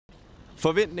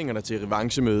Forventningerne til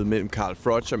revanchemødet mellem Carl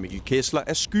Froch og Mikkel Kessler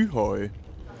er skyhøje.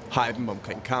 Hypen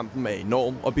omkring kampen er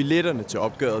enorm, og billetterne til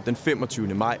opgøret den 25.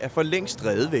 maj er for længst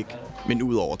revet væk. Men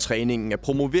udover træningen er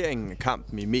promoveringen af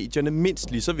kampen i medierne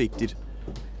mindst lige så vigtigt.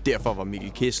 Derfor var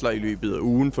Mikkel Kessler i løbet af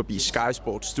ugen forbi Sky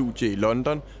Sports studie i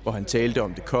London, hvor han talte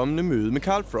om det kommende møde med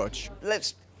Carl Froch.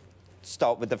 Let's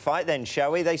start with the fight then,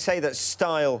 shall we? They say that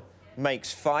style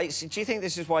makes fights. Do you think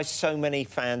this is why so many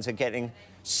fans are getting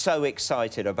so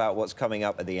excited about what's coming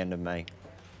up at the end of May?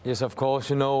 Yes, of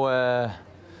course. You know,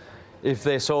 if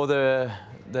they saw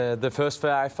the first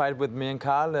fight with me and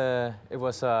Carl, it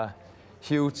was a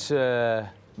huge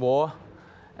war,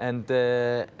 and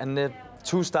the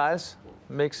two styles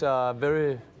makes a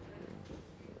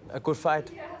good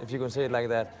fight, if you can say it like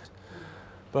that.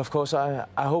 But of course, I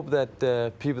hope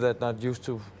that people that are not used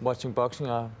to watching boxing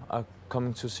are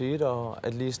coming to see it, or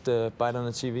at least buy it on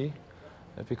the TV,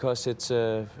 because it's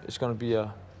going to be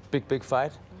a big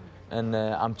fight, and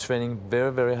I'm training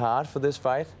very hard for this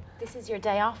fight. This is your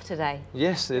day off today.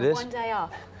 Yes, it is. One day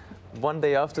off. One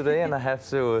day off today, and I have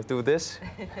to do this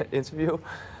interview.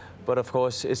 But of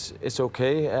course, it's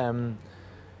okay.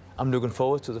 I'm looking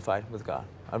forward to the fight with Carl.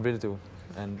 I really do,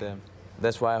 and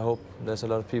that's why I hope there's a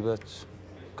lot of people that's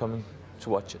coming to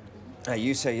watch it.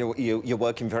 You say you're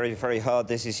working very hard.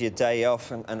 This is your day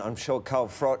off, and I'm sure Carl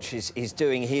Froch is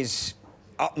doing his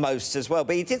utmost as well.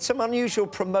 But he did some unusual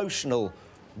promotional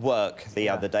work the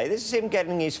other day. This is him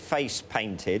getting his face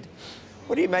painted.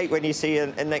 What do you make when you see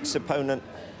a next opponent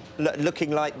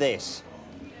looking like this?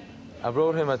 I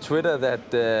wrote him a Twitter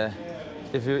that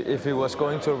if he was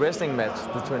going to a wrestling match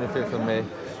the 25th of May,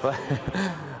 but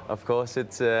of course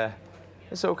it's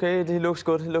okay. He looks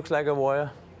good. He looks like a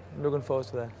warrior. I'm looking forward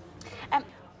to that.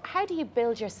 How do you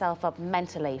build yourself up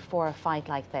mentally for a fight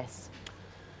like this?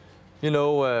 You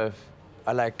know,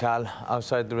 I like Carl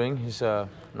outside the ring. He's a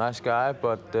nice guy,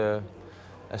 but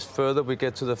as further we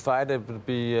get to the fight, it will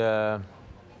be.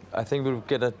 I think we'll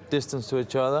get a distance to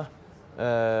each other.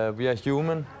 We are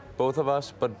human, both of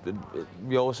us, but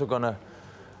we're also gonna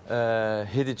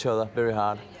hit each other very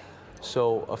hard.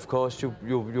 So of course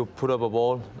you put up a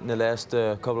wall in the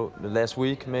last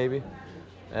week maybe,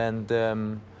 and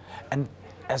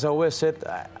as I always said,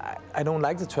 I don't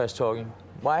like the trash talking.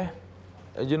 Why?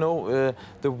 You know,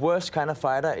 the worst kind of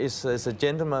fighter is a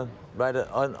gentleman right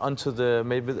onto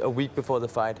maybe a week before the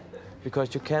fight,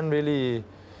 because you can't really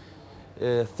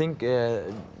think,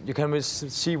 you can't really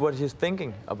see what he's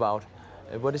thinking about.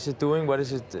 What is he doing? What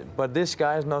is it? But this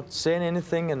guy is not saying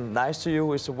anything and nice to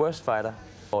you. Is the worst fighter.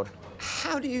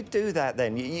 How do you do that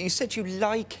then? You said you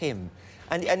like him.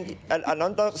 And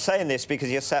I'm not saying this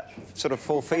because you're sat sort of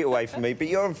 4 feet away from me, but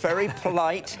you're a very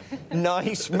polite,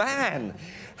 nice man.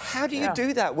 How do you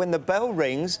do that when the bell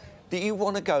rings that you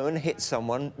want to go and hit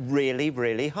someone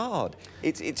really hard?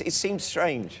 It seems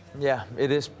strange. Yeah,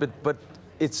 it is, but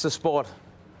it's the sport.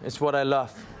 It's what I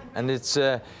love, and it's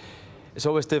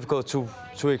always difficult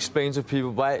to explain to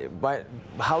people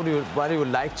why do you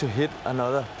like to hit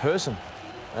another person?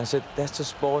 And I said, that's the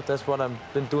sport. That's what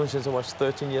I've been doing since I was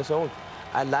 13 years old.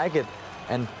 I like it,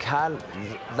 and Carl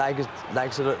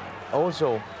likes it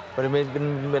also. But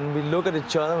when we look at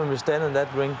each other, when we stand in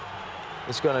that ring,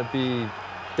 it's going to be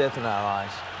death in our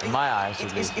eyes, in my eyes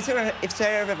at least. Is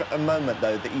there ever a moment,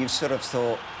 though, that you've sort of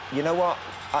thought, you know what,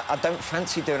 I don't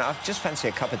fancy doing it, I just fancy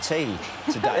a cup of tea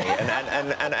today,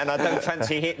 and I don't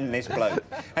fancy hitting this bloke?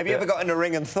 Have you ever got in the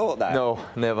ring and thought that? No,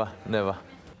 never.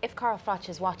 If Carl Froch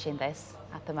is watching this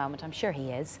at the moment, I'm sure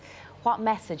he is, what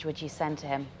message would you send to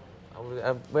him?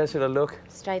 Where should I look?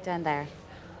 Straight down there.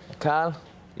 Carl,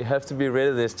 you have to be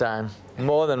ready this time.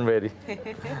 More than ready.